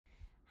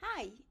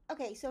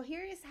Okay, so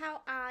here is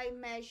how I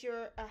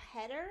measure a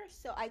header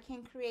so I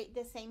can create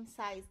the same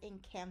size in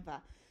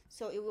Canva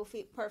so it will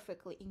fit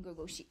perfectly in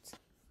Google Sheets.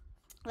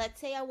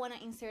 Let's say I want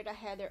to insert a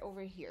header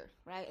over here,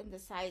 right, in the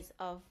size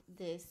of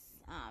this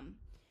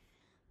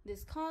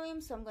this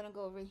column. So I'm going to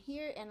go over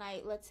here and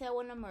let's say I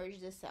want to merge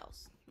the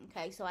cells.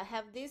 Okay, so I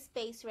have this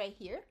space right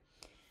here.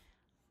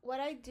 What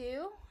I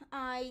do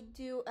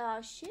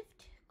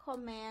Shift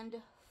Command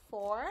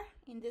 4.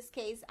 In this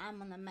case,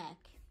 I'm on a Mac.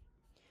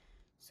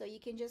 So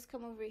you can just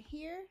come over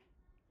here,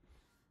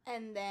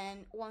 and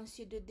then once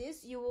you do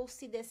this, you will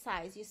see the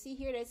size. You see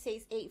here that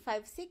says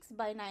 856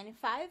 by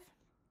 95.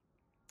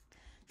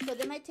 So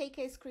then I take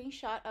a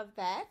screenshot of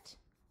that,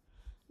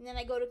 and then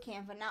I go to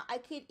Canva. Now I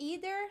could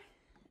either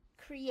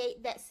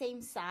create that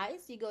same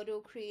size. You go to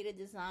create a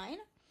design,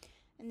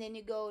 and then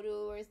you go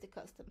to, where's the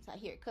custom size?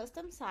 Here,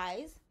 custom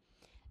size,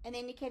 and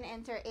then you can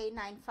enter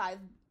 895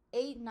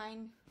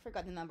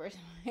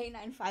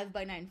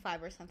 by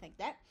 95 or something like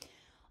that.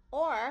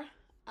 Or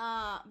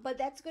but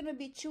that's gonna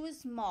be too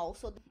small,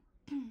 so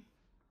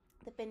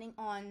depending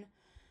on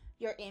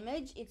your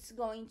image, it's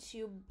going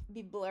to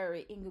be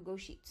blurry in Google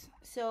Sheets.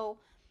 So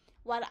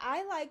what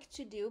I like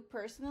to do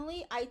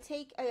personally, I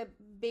take a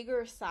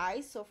bigger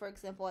size. So for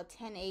example, a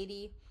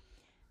 1080,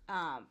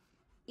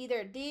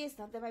 either this,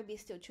 that might be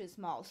still too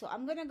small. So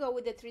I'm gonna go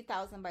with the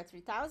 3000 by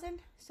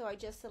 3000. So I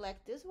just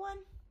select this one,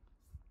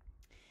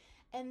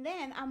 and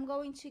then I'm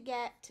going to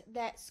get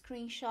that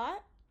screenshot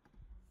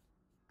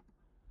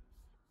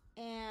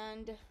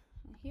and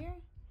here,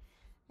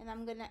 and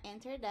I'm gonna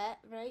enter that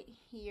right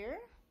here.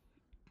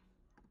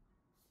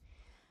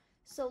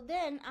 So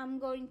then I'm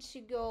going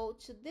to go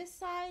to this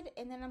side,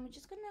 and then I'm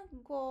just gonna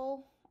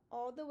go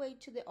all the way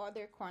to the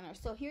other corner.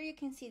 So here you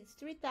can see it's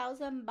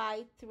 3000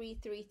 by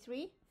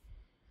 333.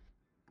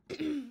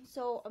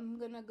 So I'm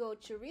gonna go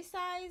to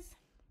resize,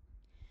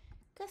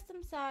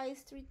 custom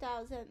size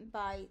 3000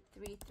 by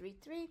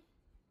 333,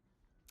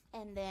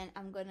 and then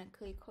I'm gonna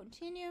click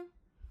continue,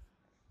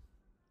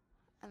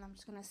 and I'm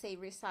just gonna say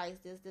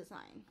resize this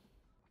design.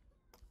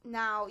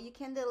 Now you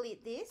can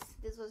delete this.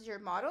 This was your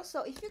model.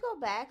 So if you go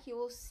back, you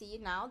will see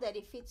now that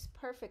it fits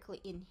perfectly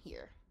in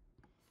here.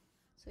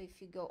 So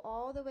if you go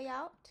all the way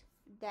out,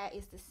 that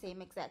is the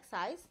same exact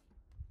size.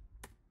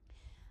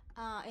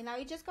 And now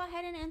you just go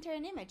ahead and enter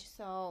an image.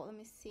 So let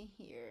me see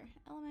here,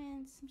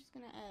 elements. I'm just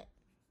gonna add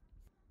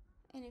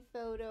any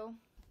photo.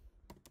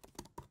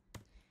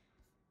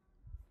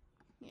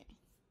 Yeah.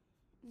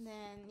 And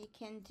then you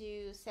can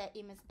do set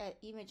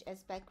image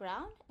as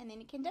background, and then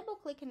you can double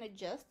click and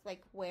adjust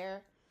like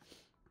where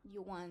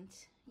you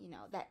want, you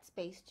know, that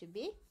space to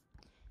be.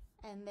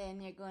 And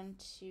then you're going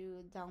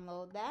to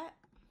download that.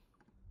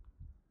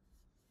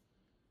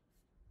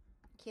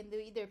 You can do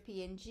either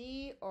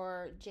PNG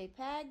or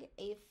JPEG.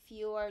 If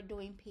you are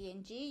doing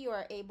PNG, you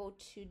are able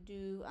to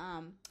do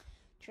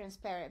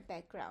transparent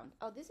background.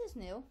 Oh, this is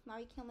new. Now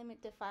you can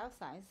limit the file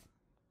size.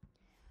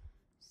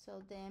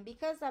 So then,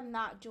 because I'm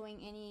not doing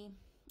any,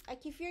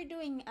 like if you're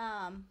doing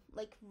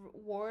like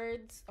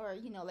words, or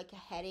you know, like a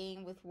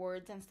heading with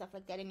words and stuff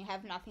like that, and you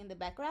have nothing in the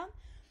background,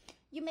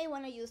 you may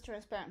want to use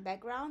transparent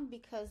background,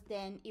 because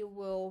then it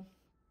will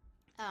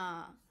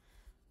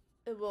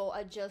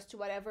adjust to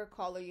whatever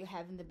color you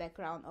have in the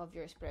background of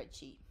your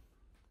spreadsheet.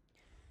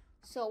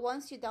 So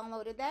once you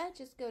downloaded that,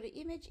 just go to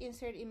image,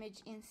 insert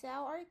image in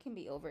cell, or it can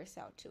be over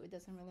cell too. It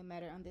doesn't really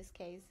matter on this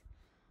case.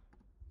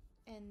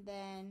 And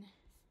then,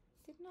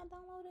 did not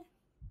download it.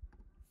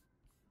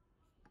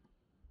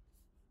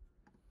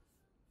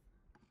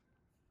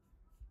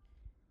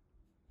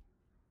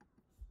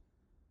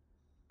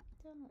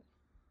 Download.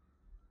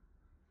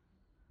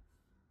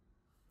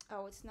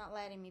 Oh, it's not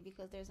letting me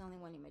because there's only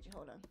one image.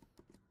 Hold on.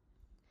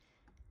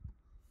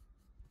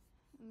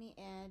 Let me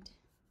add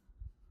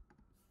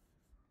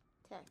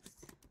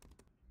text.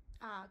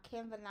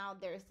 Canva, now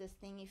there's this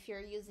thing, if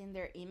you're using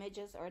their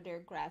images or their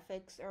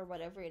graphics or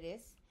whatever it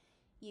is,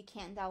 you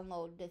can't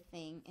download the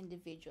thing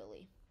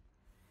individually.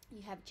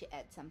 You have to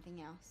add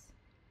something else.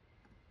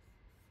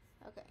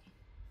 Okay.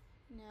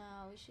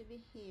 Now we should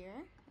be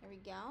here. There we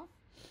go.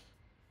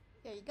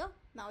 There you go.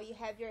 Now you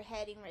have your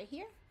heading right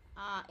here.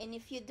 And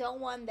if you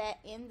don't want that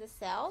in the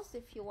cells,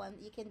 if you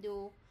want, you can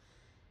do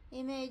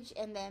image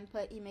and then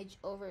put image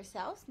over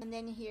cells. And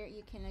then here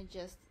you can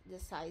adjust the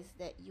size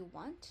that you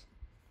want.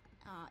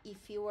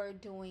 If you are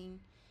doing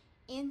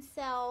in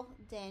cell,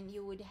 then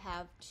you would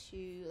have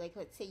to, like,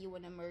 let's say you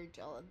want to merge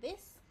all of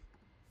this.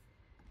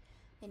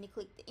 Then you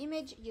click the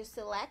image, you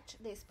select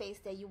the space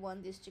that you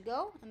want this to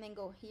go, and then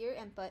go here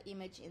and put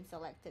image in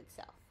selected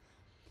cell.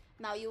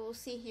 Now you will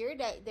see here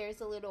that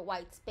there's a little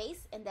white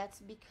space, and that's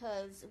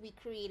because we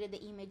created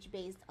the image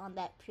based on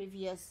that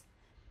previous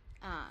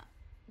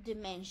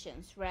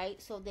dimensions,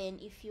 right? So then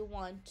if you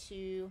want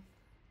to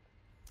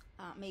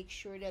make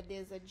sure that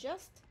this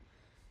adjusts,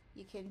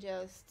 you can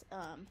just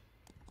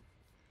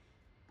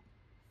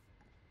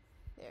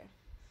there,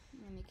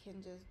 and you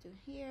can just do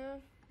here,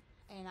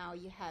 and now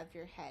you have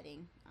your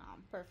heading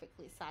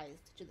perfectly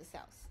sized to the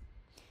cells.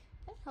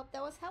 I hope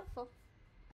that was helpful.